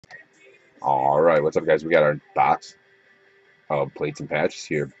All right, what's up, guys? We got our box of plates and patches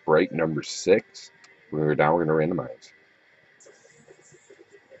here. Break number 6. We're down. We're going to randomize.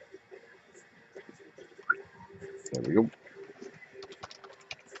 There we go.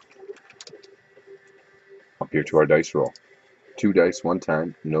 Up here to our dice roll. 2 dice, 1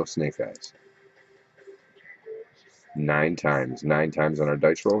 time, no snake eyes. 9 times. 9 times on our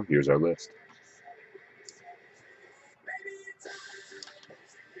dice roll. Here's our list.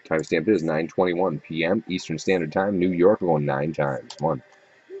 Timestamp is 9:21 p.m. Eastern Standard Time. New York, we're going 9 times. 1.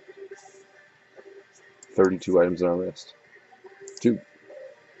 32 items on our list. 2.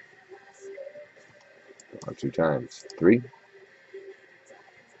 2 times. 3.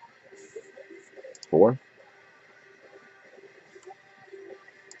 4.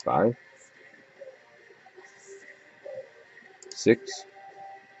 5. 6.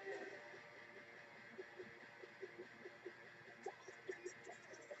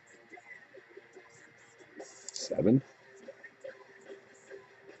 7.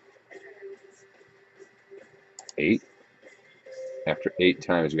 8. After 8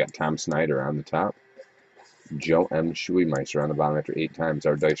 times, we got Tom Snyder on the top. Joe M. Schuemeister on the bottom after 8 times.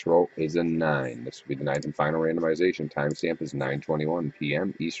 Our dice roll is a 9. This will be the 9th and final randomization. Timestamp is 9:21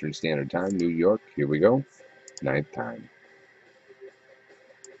 p.m. Eastern Standard Time, New York. Here we go. 9th time.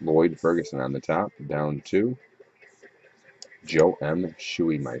 Lloyd Ferguson on the top, down 2. Joe M.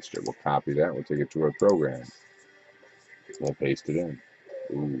 Schuemeister. We'll copy that. We'll take it to our program. We'll paste it in.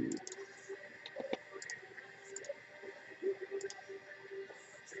 Ooh.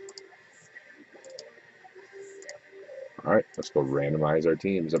 All right, let's go randomize our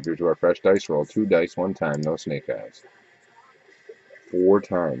teams up here to our fresh dice roll. 2 dice, 1 time, no snake eyes. 4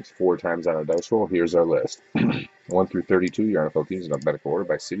 times. 4 times on our dice roll. Here's our list. 1 through 32, your NFL teams in alphabetical order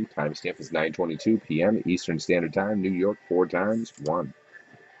by city. Timestamp is 9:22 p.m. Eastern Standard Time. New York, 4 times. 1.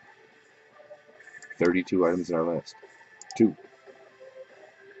 32 items in our list. 2.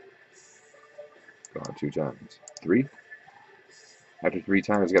 Gone 2 times. 3. After 3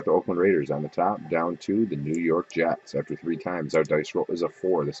 times, we got the Oakland Raiders on the top. Down 2, the New York Jets. After 3 times, our dice roll is a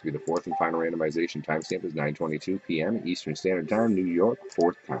 4. This will be the 4th and final randomization. Timestamp is 9:22 p.m. Eastern Standard Time. New York,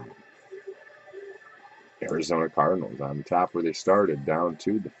 4th time. Arizona Cardinals on the top where they started. Down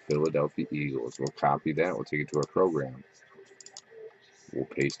 2, the Philadelphia Eagles. We'll copy that. We'll take it to our program. We'll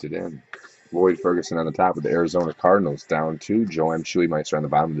paste it in. Lloyd Ferguson on the top of the Arizona Cardinals. Down 2, Joe M. Schuemeister on the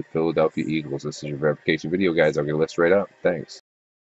bottom of the Philadelphia Eagles. This is your verification video, guys. I'll get a list right up. Thanks.